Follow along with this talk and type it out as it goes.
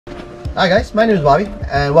Hi guys, my name is Bobby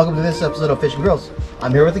and welcome to this episode of FishNGrillz.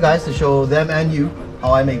 I'm here with the guys to show them and you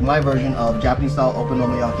how I make my version of Japanese style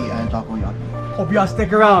okonomiyaki and takoyaki. Hope y'all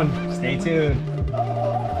stick around. Stay tuned.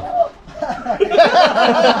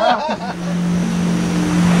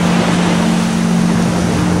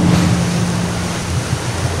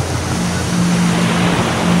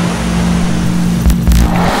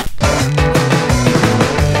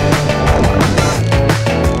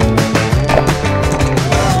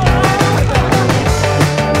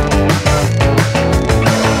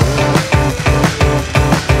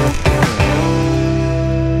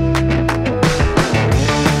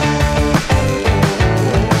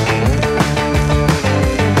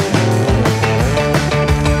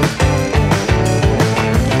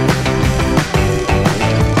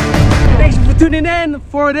 Tuning in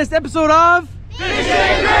for this episode of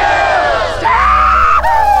FishNGrillz!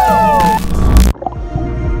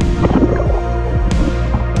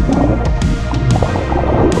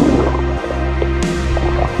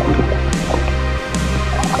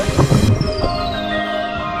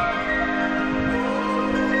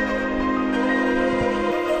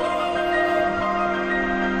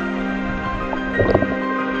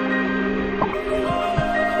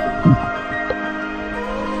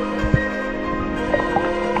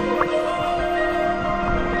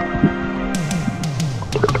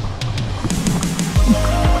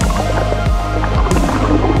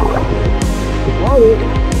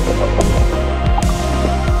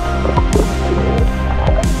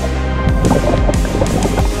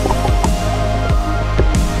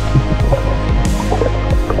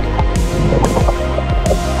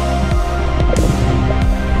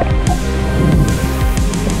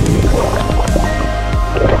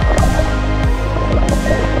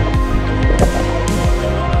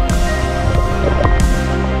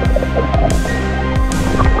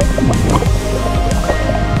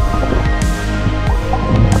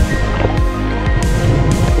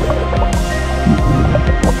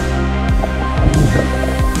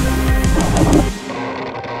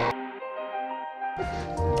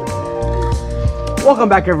 Welcome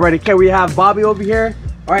back everybody. Okay, we have Bobby over here.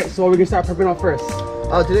 Alright, so we're gonna start prepping on first.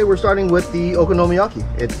 Today we're starting with the okonomiyaki.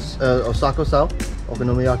 It's Osaka style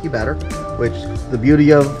okonomiyaki batter, which the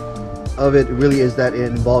beauty of it really is that it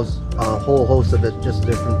involves a whole host of just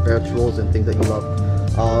different vegetables and things that you love.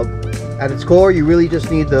 At its core, you really just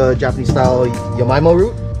need the Japanese style yamaimo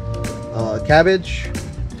root, cabbage,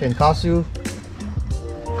 tenkasu,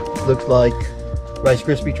 looks like Rice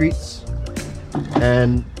Krispie treats,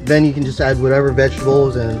 and then you can just add whatever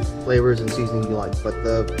vegetables and flavors and seasoning you like. But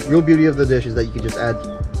the real beauty of the dish is that you can just add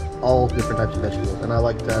all different types of vegetables, and I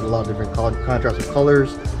like to add a lot of different contrasts of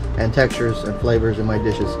colors and textures and flavors in my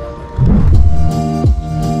dishes.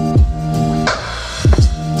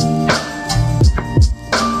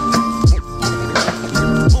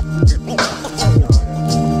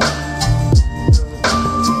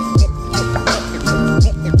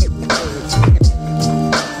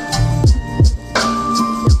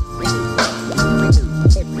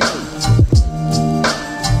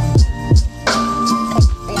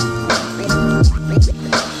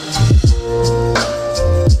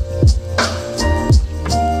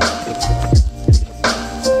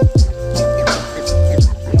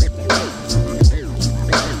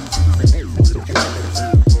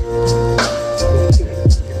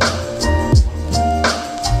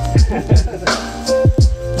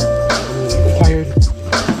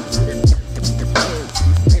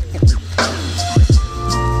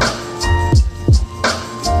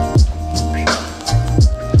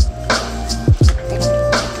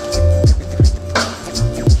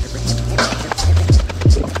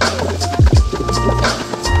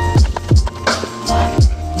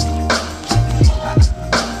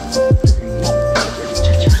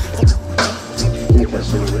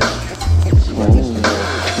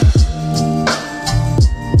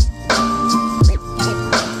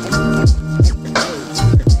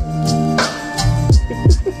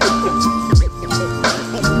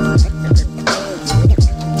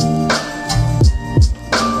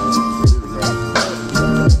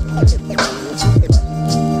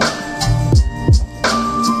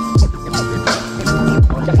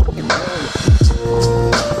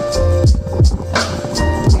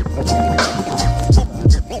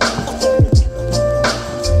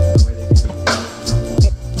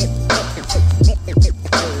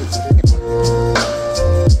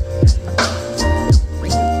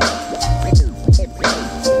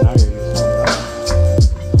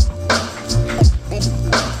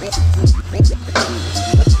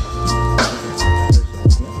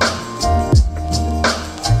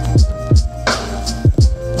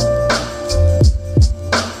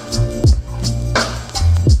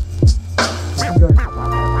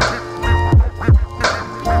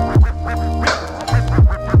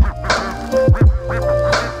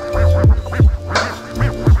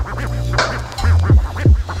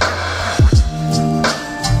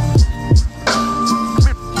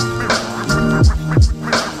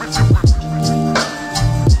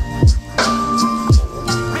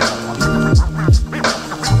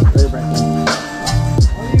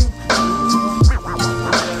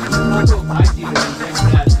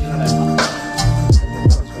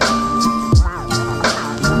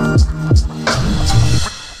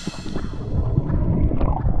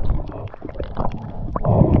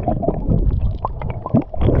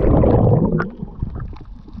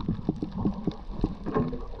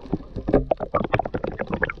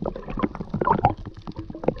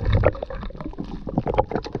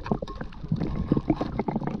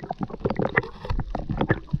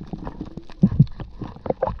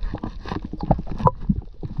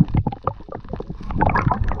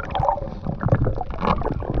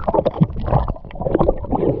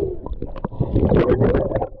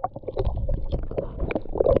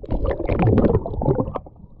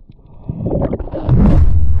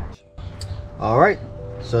 All right,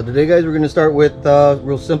 so today guys we're going to start with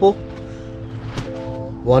real simple.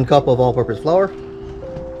 1 cup of all-purpose flour,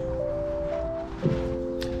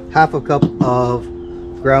 half a cup of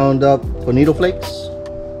ground up bonito flakes,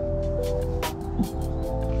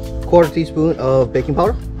 1/4 teaspoon of baking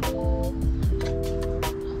powder,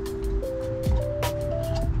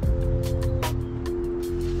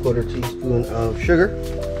 1/4 teaspoon of sugar.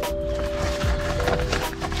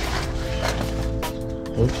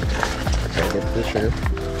 Oops, gotta get this sugar.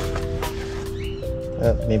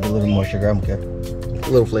 Maybe a little more sugar, I don't care. A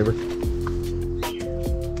little flavor.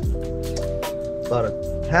 About a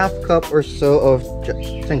half cup or so of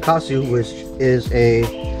tenkatsu, which is a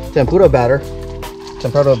tempura batter.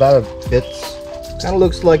 Tempura batter bits. Kind of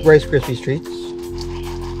looks like Rice Krispie treats.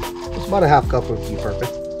 It's about a half cup would be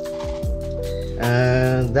perfect.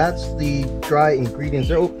 And that's the dry ingredients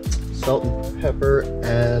there. Oh, salt and pepper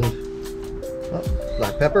and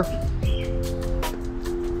black pepper.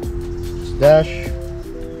 Dash.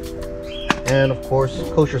 And of course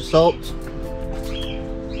kosher salt.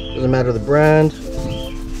 Doesn't matter the brand.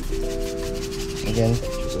 Again,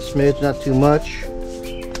 just a smidge, not too much.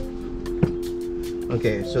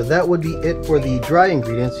 Okay, so that would be it for the dry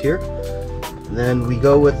ingredients here. Then we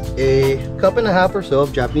go with a 1.5 cups or so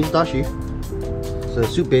of Japanese dashi. So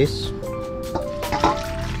soup base.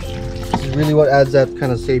 This is really what adds that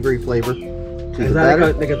kind of savory flavor to the batter.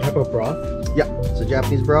 Is that like a type of broth? Yeah, it's a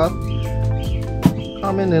Japanese broth.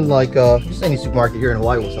 Common in like just any supermarket here in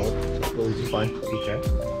Hawaii will sell it. So it's really easy to find. Okay.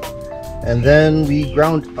 And then we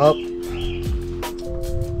ground up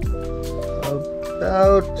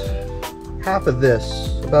about half of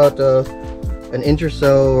this, about an inch or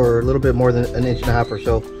so, or a little bit more than an 1.5 inches or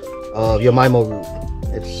so of yamaimo root.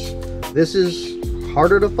 This is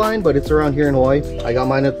harder to find, but it's around here in Hawaii. I got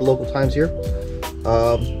mine at the local times here.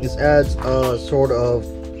 This adds a sort of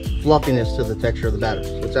fluffiness to the texture of the batter,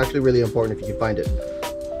 so it's actually really important if you can find it.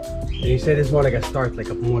 And you said it's more like a starch,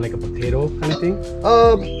 more like a potato kind of thing?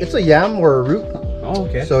 It's a yam or a root. Oh,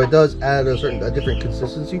 okay. So it does add a different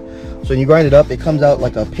consistency. So when you grind it up, it comes out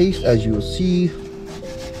like a paste, as you will see.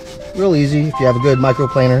 Real easy if you have a good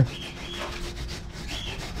microplaner.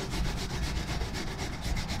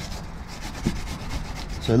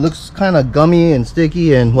 So it looks kind of gummy and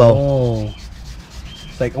sticky and well. Oh,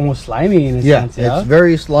 it's like almost slimy in a sense. Yeah, it's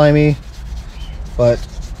very slimy, but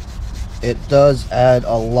it does add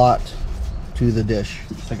a lot to the dish.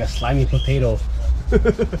 It's like a slimy potato.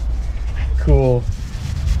 Cool.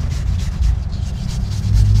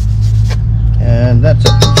 And that's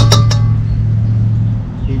it.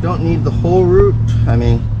 You don't need the whole root, I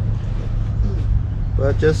mean,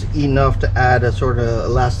 but just enough to add a sort of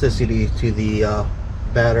elasticity to the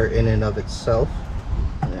batter in and of itself.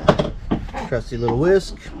 Yeah. Trusty little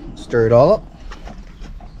whisk, stir it all up.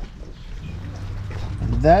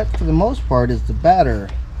 That, for the most part, is the batter.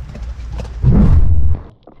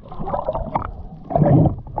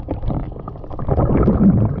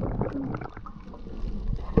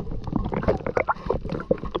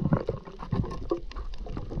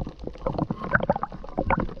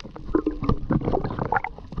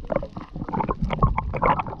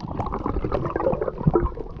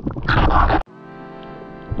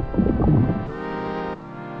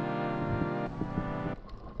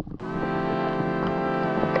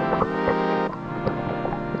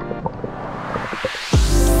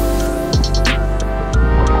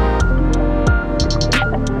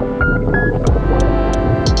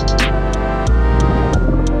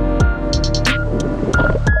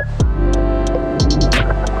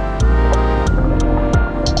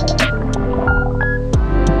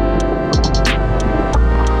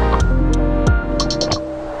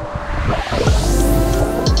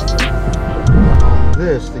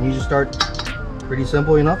 Then you just start pretty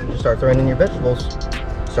simple enough. You just start throwing in your vegetables,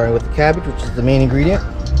 starting with the cabbage, which is the main ingredient.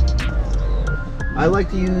 I like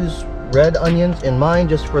to use red onions in mine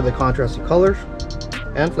just for the contrasting colors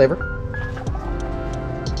and flavor.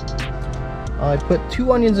 I put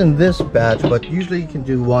 2 onions in this batch, but usually you can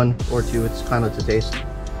do 1 or 2. It's kind of to taste.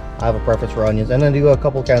 I have a preference for onions, and then do a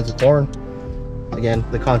couple cans of corn. Again,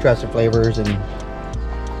 the contrasting flavors and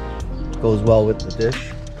goes well with the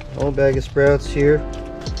dish. Whole bag of sprouts here.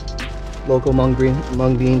 Local mung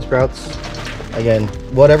bean sprouts. Again,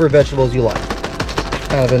 whatever vegetables you like.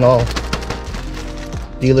 Kind of in all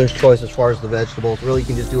dealer's choice as far as the vegetables. Really, you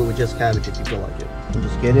can just do it with just cabbage if you feel like it. You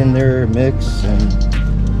just get in there, mix,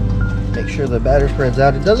 and make sure the batter spreads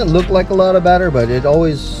out. It doesn't look like a lot of batter, but it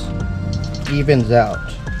always evens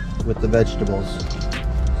out with the vegetables.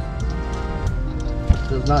 It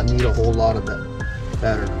does not need a whole lot of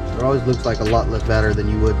batter. It always looks like a lot less batter than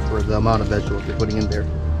you would for the amount of vegetables you're putting in there.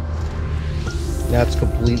 That's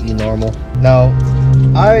completely normal. Now,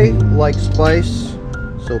 I like spice,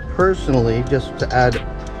 so personally, just to add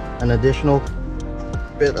an additional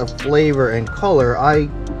bit of flavor and color, I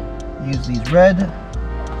use these red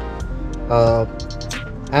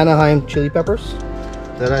Anaheim chili peppers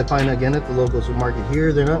that I find again at the local supermarket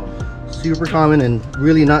here. They're not super common and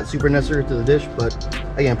really not super necessary to the dish, but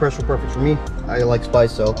again, personal preference for me. I like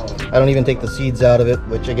spice, so I don't even take the seeds out of it,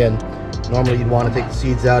 which again, normally you'd want to take the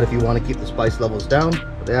seeds out if you want to keep the spice levels down.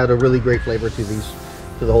 But they add a really great flavor to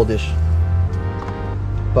the whole dish,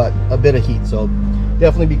 but a bit of heat, so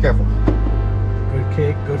definitely be careful. Good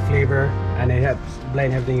kick, good flavor, and it helps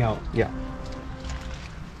blend everything out. Yeah.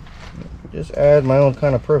 Just add my own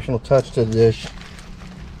kind of personal touch to the dish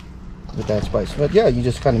with that spice. But yeah, you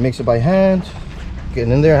just kind of mix it by hand, get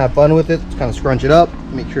in there, have fun with it, kind of scrunch it up,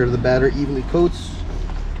 make sure the batter evenly coats.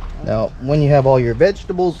 Now, when you have all your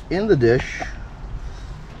vegetables in the dish,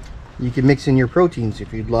 you can mix in your proteins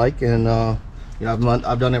if you'd like. And you know,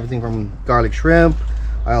 I've done everything from garlic shrimp.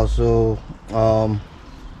 I also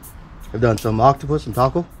have done some octopus and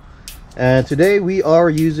taco. And today we are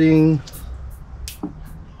using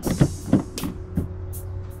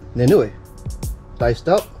Nenue, diced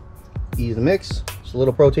up, easy to mix, just a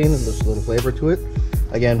little protein and just a little flavor to it.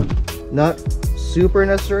 Again, not super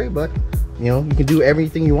necessary, but you know, you can do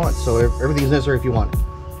everything you want, so everything is necessary if you want it.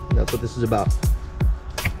 That's what this is about.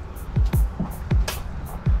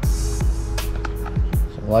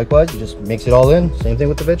 So likewise, you just mix it all in, same thing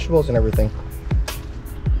with the vegetables and everything.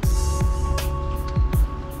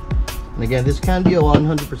 And again, this can be a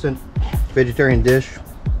 100% vegetarian dish.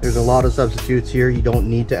 There's a lot of substitutes here. You don't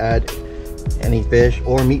need to add any fish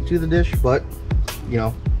or meat to the dish, but you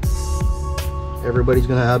know, everybody's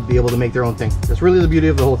gonna be able to make their own thing. That's really the beauty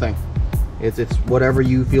of the whole thing. It's whatever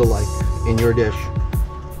you feel like in your dish.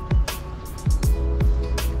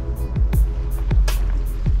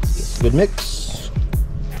 Just a good mix.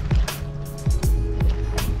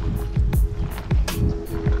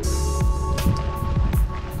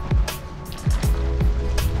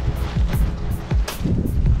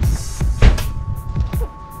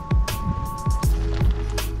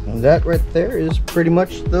 That right there is pretty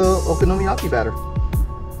much the okonomiyaki batter.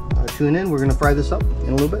 Tune in, we're gonna fry this up in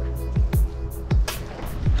a little bit.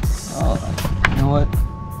 You know what?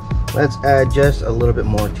 Let's add just a little bit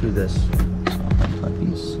more to this.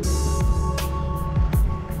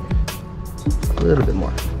 A little bit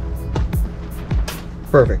more.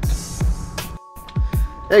 Perfect.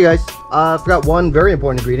 Hey guys, I forgot one very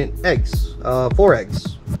important ingredient: eggs. 4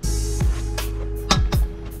 eggs.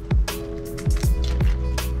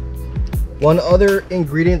 One other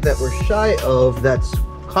ingredient that we're shy of that's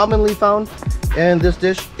commonly found in this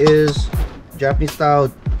dish is Japanese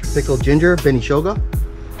style pickled ginger, benishoga.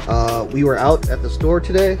 We were out at the store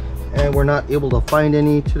today and we're not able to find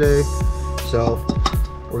any today, so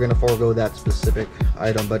we're gonna forego that specific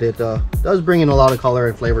item, but it does bring in a lot of color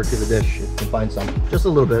and flavor to the dish if you can find some. Just a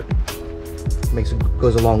little bit.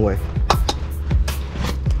 Goes a long way.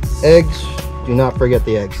 Eggs, do not forget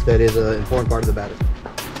the eggs. That is an important part of the batter.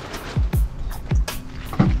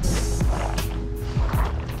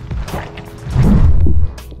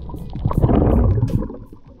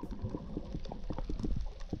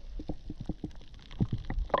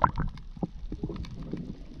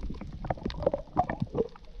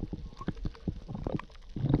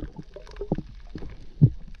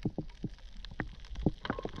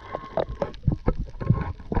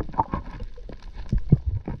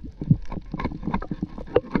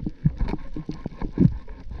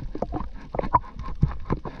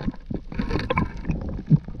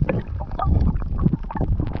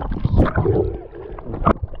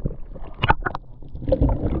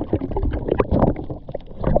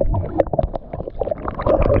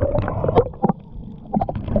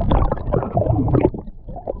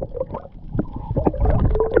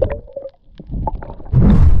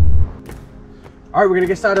 All right, we're gonna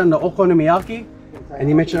get started on the okonomiyaki. And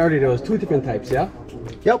you mentioned earlier there was 2 different types, yeah?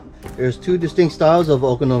 Yep, there's 2 distinct styles of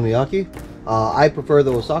okonomiyaki. I prefer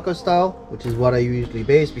the Osaka style, which is what I usually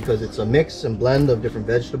base because it's a mix and blend of different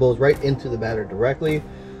vegetables right into the batter directly.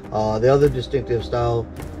 The other distinctive style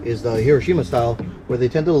is the Hiroshima style, where they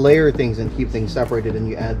tend to layer things and keep things separated, and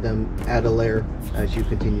you add a layer as you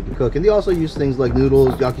continue to cook. And they also use things like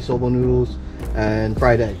noodles, yakisoba noodles, and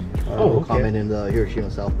fried egg. Okay. Common in the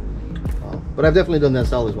Hiroshima style. But I've definitely done that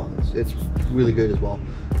style as well. It's really good as well.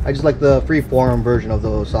 I just like the free form version of the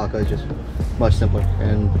Osaka. It's just much simpler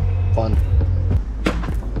and fun.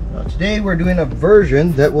 Today we're doing a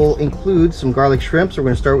version that will include some garlic shrimp. So we're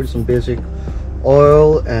going to start with some basic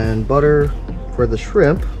oil and butter for the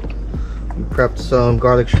shrimp. We prepped some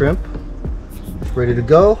garlic shrimp ready to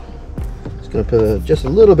go. Just gonna put just a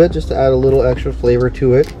little bit, just to add a little extra flavor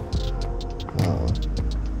to it.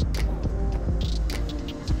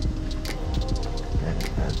 And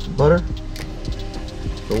add some butter.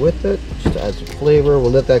 Go with it, just to add some flavor.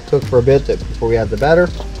 We'll let that cook for a bit before we add the batter.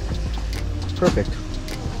 Perfect.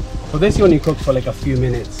 So this you only cook for like a few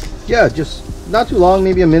minutes. Yeah, just not too long,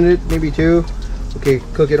 maybe a minute, maybe two. Okay,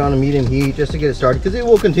 cook it on a medium heat just to get it started, because it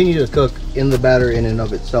will continue to cook in the batter in and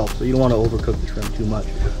of itself. So you don't want to overcook the shrimp too much.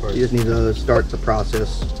 You just need to start the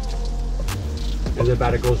process. And the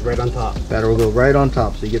batter goes right on top. Batter will go right on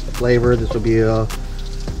top, so you get the flavor. This will be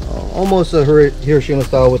almost a Hiroshima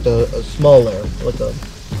style with a small layer.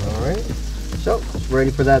 All right, so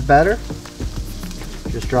ready for that batter.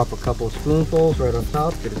 Just drop a couple of spoonfuls right on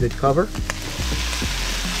top. Get a good cover.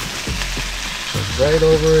 Put right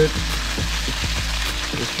over it.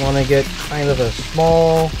 Just want to get kind of a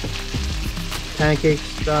small pancake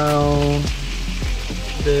style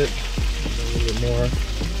bit, a little bit more.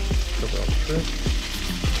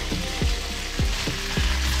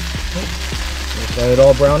 Let it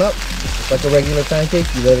all brown up, just like a regular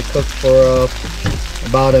pancake. You let it cook for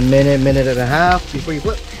about a minute, minute and a half before you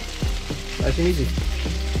flip. Nice and easy.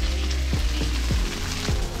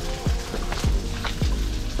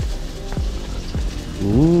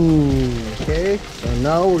 Ooh, okay. So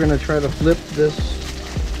now we're gonna try to flip this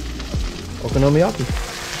okonomiyaki.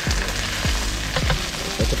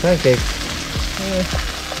 Like a pancake.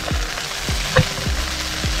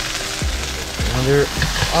 Under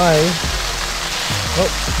eye. Oh,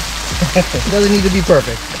 it doesn't need to be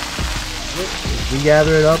perfect. We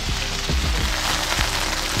gather it up.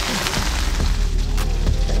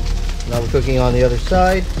 Okay. Now we're cooking on the other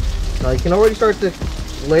side. Now you can already start to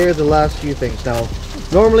layer the last few things. Now,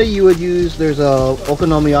 normally you would use, there's a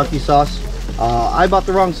okonomiyaki sauce. I bought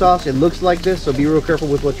the wrong sauce. It looks like this, so be real careful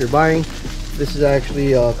with what you're buying. This is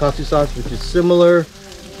actually katsu sauce, which is similar,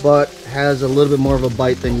 but has a little bit more of a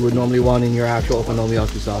bite than you would normally want in your actual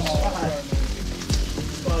okonomiyaki sauce.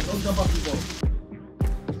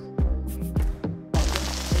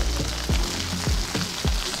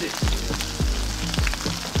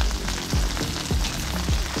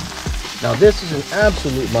 Now this is an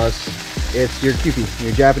absolute must. It's your kyupi,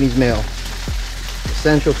 your Japanese mayo.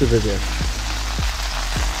 Essential to the dish.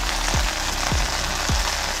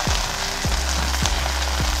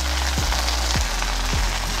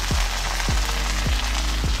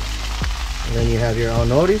 And then you have your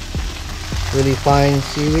onori, really fine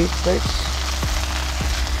seaweed flakes.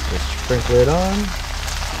 Just sprinkle it on.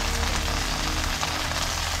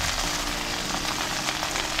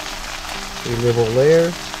 A little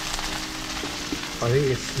layer. I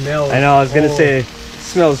think it smells. I know, I was gonna say, it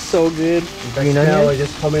smells so good. The smell is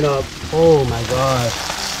just coming up. Oh my gosh.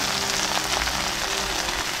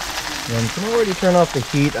 And you can already turn off the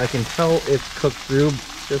heat. I can tell it's cooked through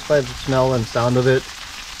just by the smell and sound of it.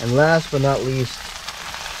 And last but not least,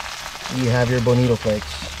 you have your bonito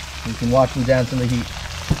flakes. You can watch them dance in the heat.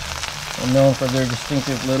 They're known for their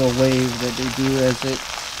distinctive little wave that they do as it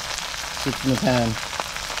sits in the pan.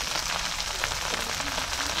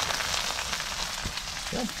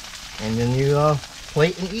 Yeah. And then you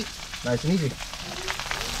plate and eat. Nice and easy.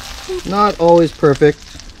 Not always perfect.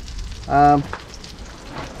 Not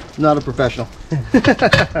a professional.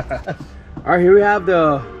 Alright, here we have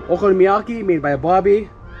the okonomiyaki made by Bobby.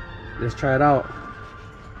 Let's try it out.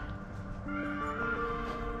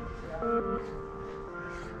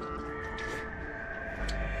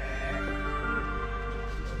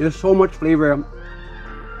 There's so much flavor.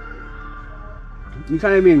 You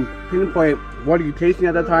can't even pinpoint what are you tasting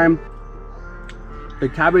at that time. The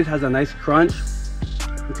cabbage has a nice crunch.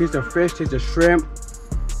 You taste the fish, taste the shrimp,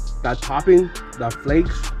 that topping, the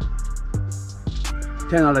flakes.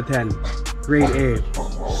 10 out of 10. Grade A.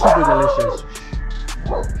 Super delicious.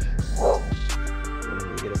 Let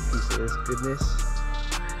me get a piece of this goodness.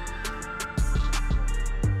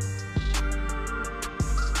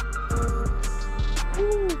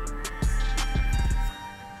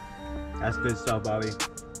 That's good stuff, Bobby.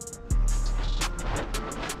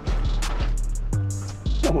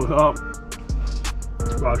 What's up?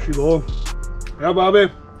 Rashigo. Yeah,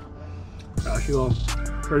 Bobby. Rashigo.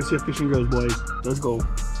 Courtesy of FishNGrillz, boys. Let's go.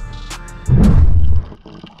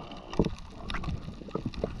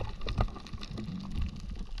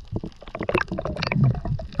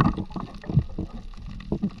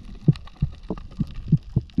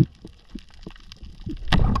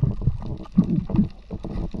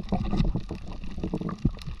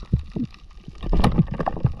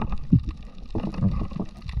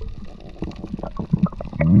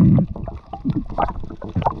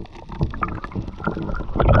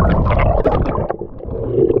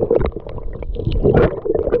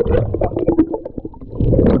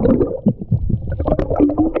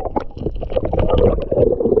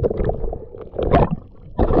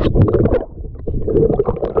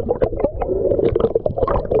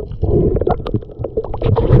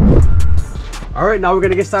 All right, now we're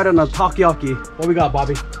gonna get started on the takoyaki. What we got,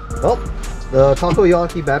 Bobby? Well, the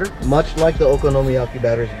takoyaki batter, much like the okonomiyaki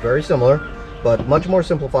batter, is very similar, but much more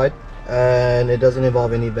simplified, and it doesn't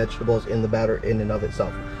involve any vegetables in the batter in and of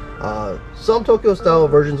itself. Some Tokyo style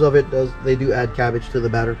versions of it they do add cabbage to the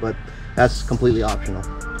batter, but that's completely optional.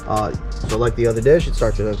 So like the other dish, it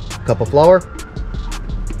starts with a cup of flour,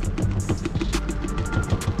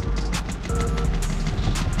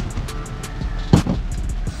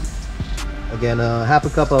 again half a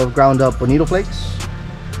cup of ground up bonito flakes,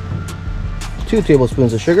 2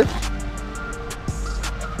 tablespoons of sugar,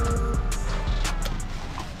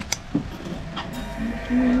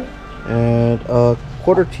 and a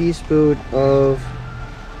 1/4 teaspoon of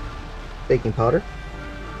baking powder,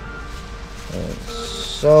 and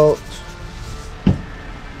salt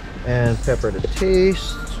and pepper to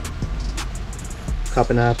taste,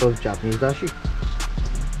 1.5 cups of Japanese dashi.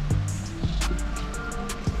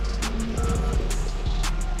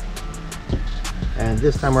 And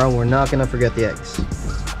this time around, we're not going to forget the eggs.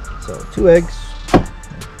 So 2 eggs.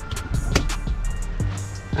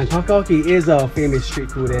 And takoyaki is a famous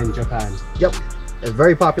street food in Japan. Yep, it's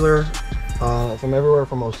very popular from everywhere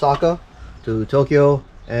from Osaka to Tokyo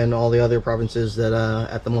and all the other provinces that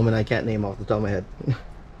at the moment I can't name off the top of my head.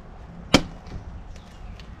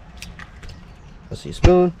 Let's see,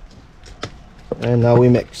 spoon. And now we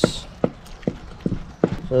mix.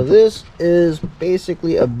 So this is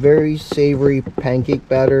basically a very savory pancake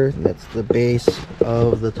batter. That's the base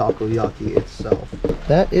of the takoyaki itself.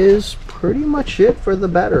 That is pretty much it for the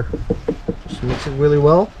batter. Just mix it really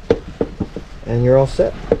well and you're all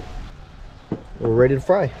set. We're ready to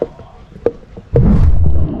fry.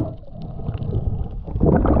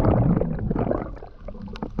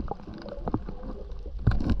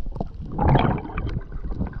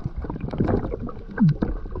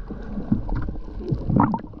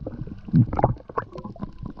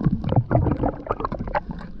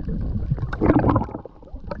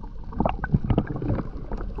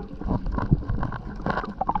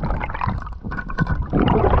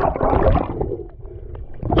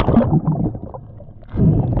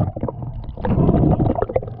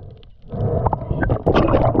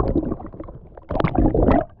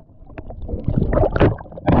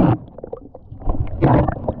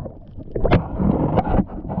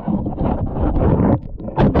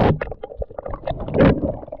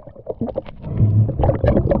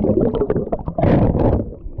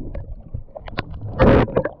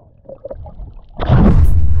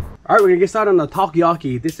 All right, we're gonna get started on the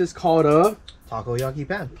takoyaki. This is called a Takoyaki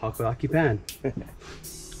pan. takoyaki pan.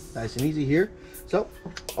 Nice and easy here. So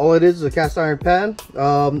all it is a cast iron pan.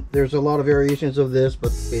 There's a lot of variations of this,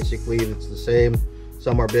 but basically it's the same.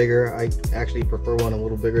 Some are bigger. I actually prefer one a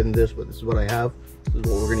little bigger than this, but this is what I have. This is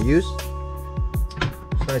what we're going to use.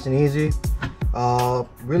 It's nice and easy.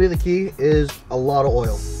 Really the key is a lot of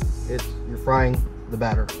oil. You're frying the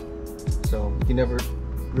batter, so you can never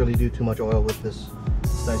really do too much oil with this.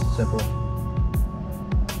 It's nice and simple.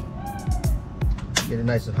 Get it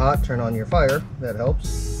nice and hot, turn on your fire, that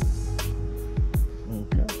helps.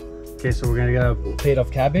 Okay, so we're gonna get a plate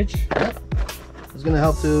of cabbage. Yep. It's gonna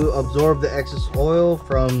help to absorb the excess oil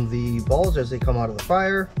from the balls as they come out of the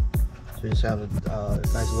fire. So you just have a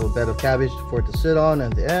nice little bed of cabbage for it to sit on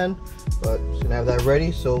at the end. But just gonna have that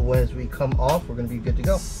ready, so when we come off, we're gonna be good to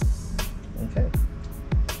go. Okay.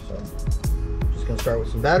 So just gonna start with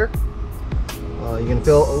some batter. You're gonna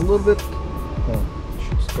fill a little bit.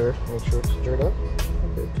 Stir. Make sure it's stirred up.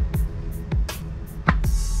 Good.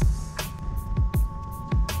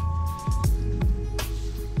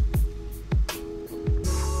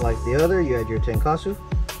 Like the other, you add your tenkatsu.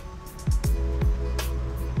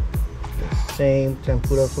 Same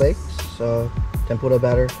tempura flakes, so tempura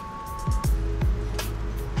batter.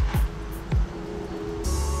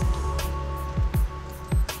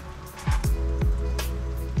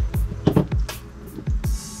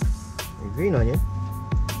 Your green onion.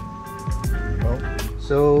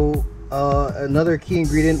 So another key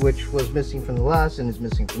ingredient which was missing from the last and is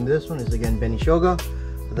missing from this one is again benishoga,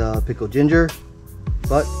 the pickled ginger.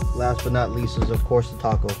 But last but not least is of course the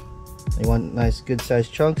taco. You want nice good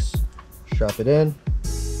sized chunks, drop it in.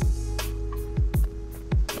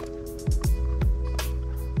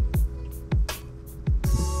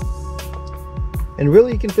 And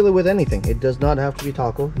really you can fill it with anything. It does not have to be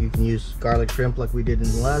taco. You can use garlic shrimp like we did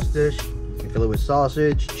in the last dish. You can fill it with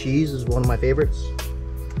sausage. Cheese is one of my favorites.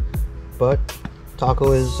 But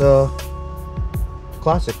taco is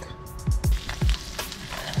classic.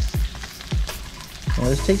 Now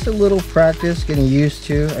this takes a little practice getting used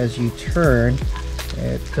to as you turn.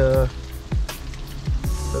 It doesn't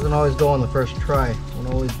always go on the first try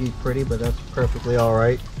Won't always be pretty, but that's perfectly all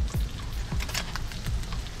right.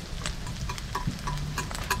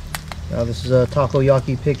 Now this is a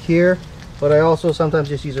takoyaki pick here, but I also sometimes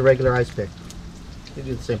just use a regular ice pick. They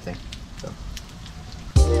do the same thing. So.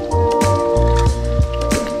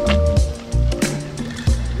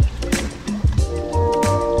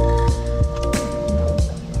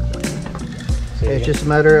 It's just a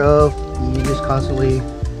matter of you just constantly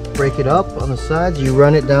break it up on the sides. You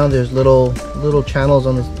run it down. There's little channels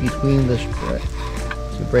on between the strip.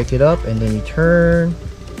 So you break it up and then you turn.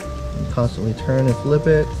 You constantly turn and flip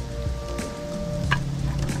it.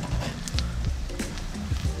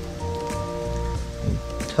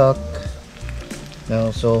 Tuck.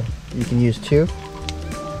 Now, so you can use two.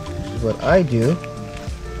 Which is what I do.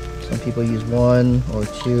 Some people use one or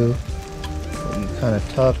two. But you kind of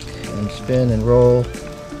tuck and spin and roll,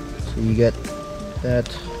 so you get that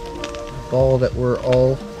ball that we're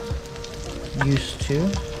all used to.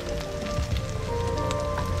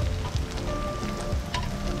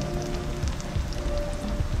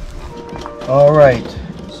 All right,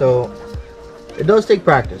 so it does take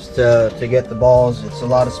practice to get the balls. It's a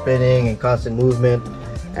lot of spinning and constant movement,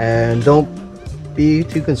 and don't be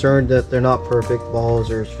too concerned that they're not perfect balls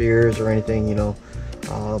or spheres or anything, you know.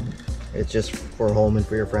 It's just for home and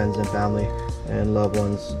for your friends and family and loved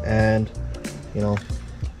ones, and you know,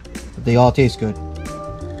 they all taste good.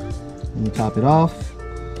 And you top it off,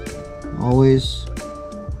 always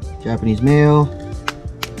Japanese mayo.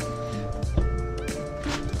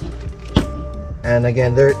 And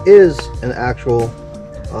again, there is an actual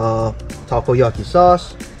takoyaki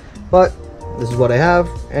sauce, but this is what I have,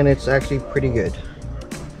 and it's actually pretty good.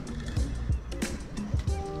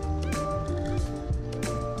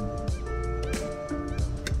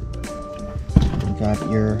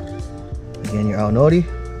 Got your, again, your aonori.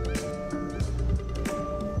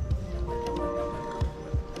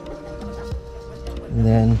 And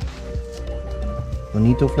then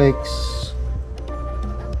bonito flakes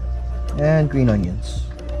and green onions.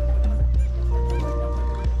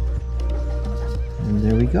 And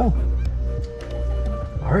there we go.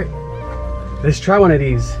 All right, let's try one of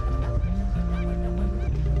these.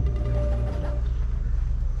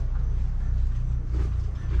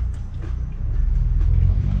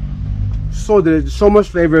 So there's so much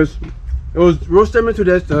flavors. It was real similar to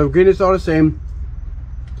this. The ingredients are all the same,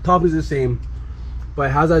 toppings the same, but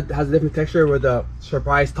it has a different texture with the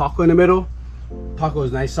surprise taco in the middle. Taco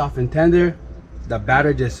is nice, soft and tender. The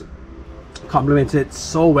batter just complements it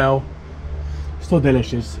so well. So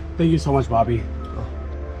delicious. Thank you so much, Bobby.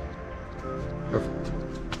 Perfect.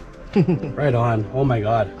 Right on. Oh my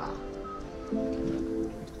god.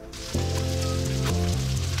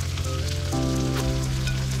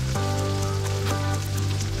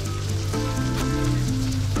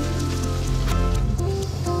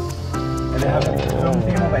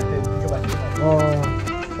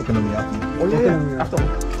 Okonomiyaki. Oh yeah, after.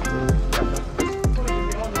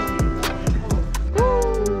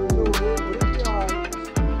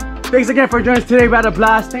 Thanks again for joining us today. We had a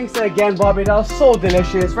blast. Thanks again, Bobby. That was so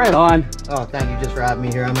delicious. Right on. Oh, thank you just for having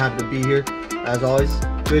me here. I'm happy to be here. As always,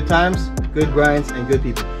 good times, good grinds, and good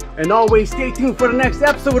people. And always stay tuned for the next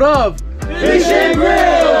episode of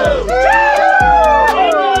FishNGrillz!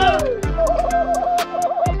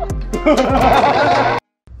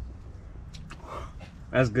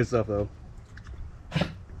 That's good stuff, though.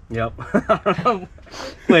 Yep.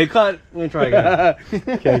 Wait, cut. Let me try again.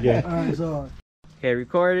 Okay. Alright, so. Okay,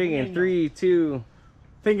 recording in 3, 2.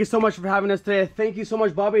 Thank you so much for having us today. Thank you so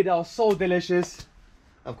much, Bobby. That was so delicious.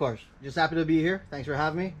 Of course. Just happy to be here. Thanks for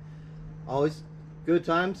having me. Always good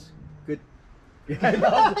times. Good.